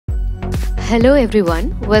Hello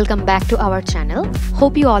everyone, welcome back to our channel.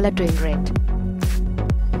 Hope you all are doing great.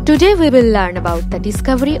 Today we will learn about the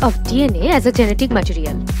discovery of DNA as a genetic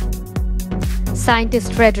material.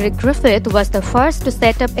 Scientist Frederick Griffith was the first to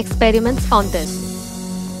set up experiments on this.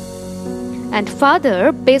 And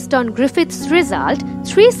further, based on Griffith's result,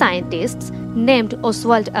 3 scientists named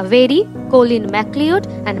Oswald Avery, Colin McLeod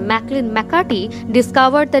and McCarty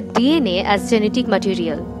discovered the DNA as genetic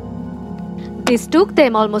material. This took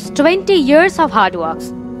them almost 20 years of hard work.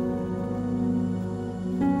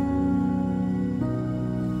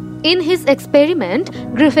 In his experiment,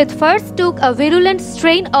 Griffith first took a virulent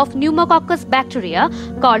strain of pneumococcus bacteria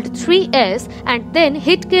called 3S and then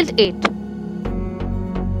heat-killed it.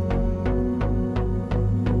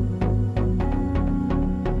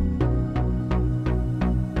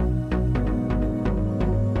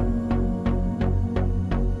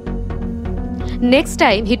 Next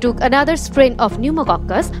time, he took another strain of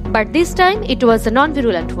pneumococcus, but this time it was a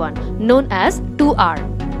non-virulent one, known as 2R.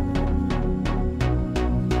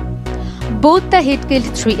 Both the heat-killed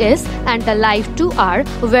 3S and the live 2R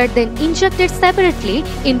were then injected separately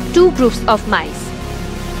in 2 groups of mice.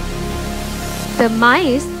 The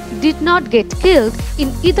mice did not get killed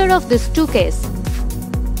in either of these 2 cases.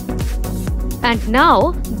 And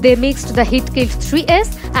now they mixed the heat-killed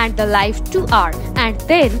 3S and the live 2R and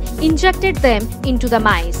then injected them into the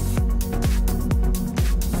mice.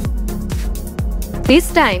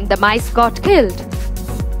 This time the mice got killed.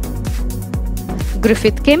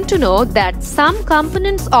 Griffith came to know that some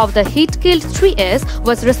components of the heat-killed 3S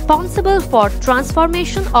was responsible for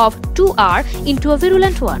transformation of 2R into a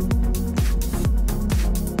virulent one.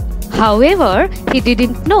 However, he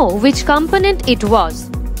didn't know which component it was.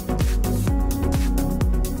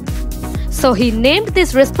 So he named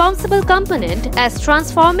this responsible component as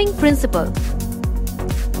transforming principle.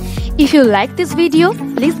 If you like this video,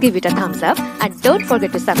 please give it a thumbs up and don't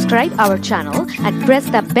forget to subscribe our channel and press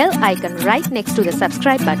the bell icon right next to the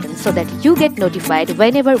subscribe button so that you get notified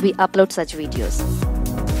whenever we upload such videos.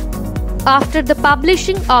 After the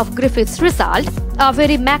publishing of Griffith's result,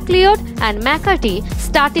 Avery, McLeod and McCarty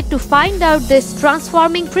started to find out this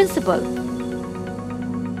transforming principle.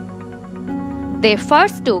 They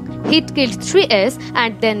first took heat-killed 3S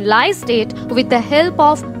and then lysed it with the help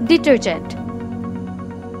of detergent.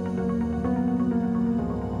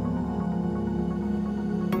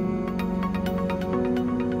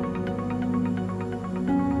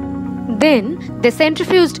 Then they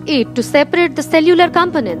centrifuged it to separate the cellular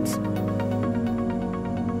components.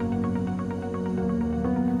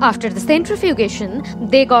 After the centrifugation,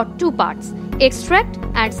 they got 2 parts, extract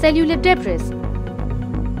and cellular debris.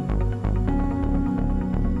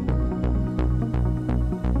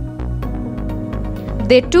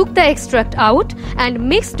 They took the extract out and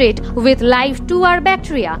mixed it with live 2R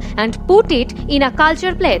bacteria and put it in a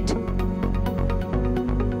culture plate.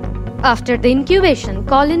 After the incubation,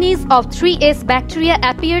 colonies of 3S bacteria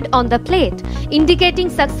appeared on the plate, indicating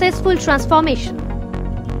successful transformation.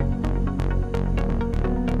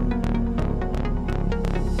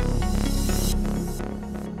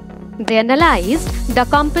 They analyzed the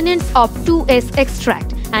components of 2S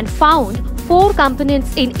extract and found 4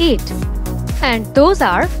 components in it. And those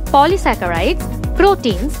are polysaccharides,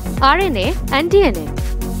 proteins, RNA and DNA.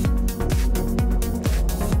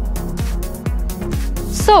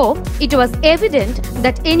 So, it was evident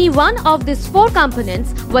that any one of these 4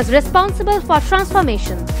 components was responsible for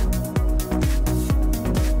transformation.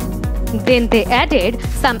 Then they added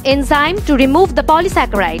some enzyme to remove the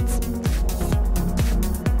polysaccharides.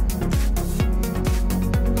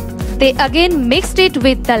 They again mixed it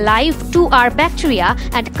with the live 2R bacteria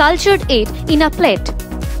and cultured it in a plate.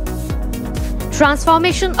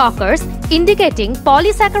 Transformation occurs, indicating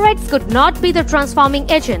polysaccharides could not be the transforming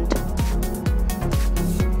agent.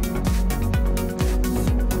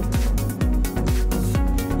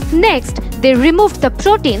 Next, they removed the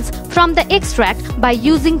proteins from the extract by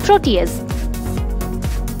using protease.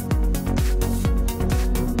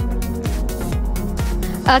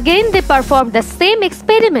 Again, they performed the same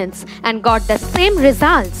experiments and got the same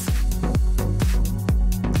results.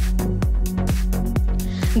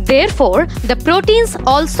 Therefore, the proteins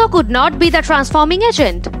also could not be the transforming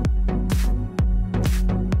agent.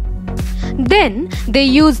 Then, they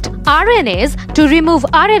used RNAs to remove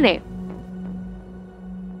RNA.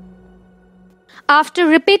 After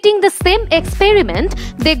repeating the same experiment,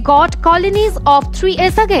 they got colonies of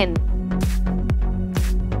 3S again.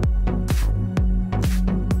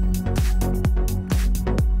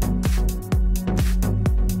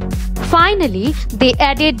 Finally, they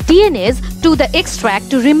added DNAs to the extract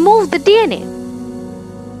to remove the DNA.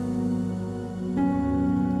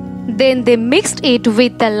 Then they mixed it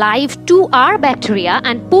with the live 2R bacteria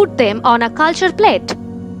and put them on a culture plate.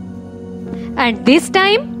 And this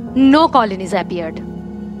time, no colonies appeared.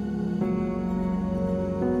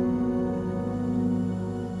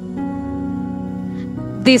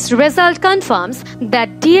 This result confirms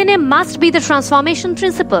that DNA must be the transformation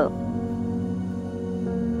principle.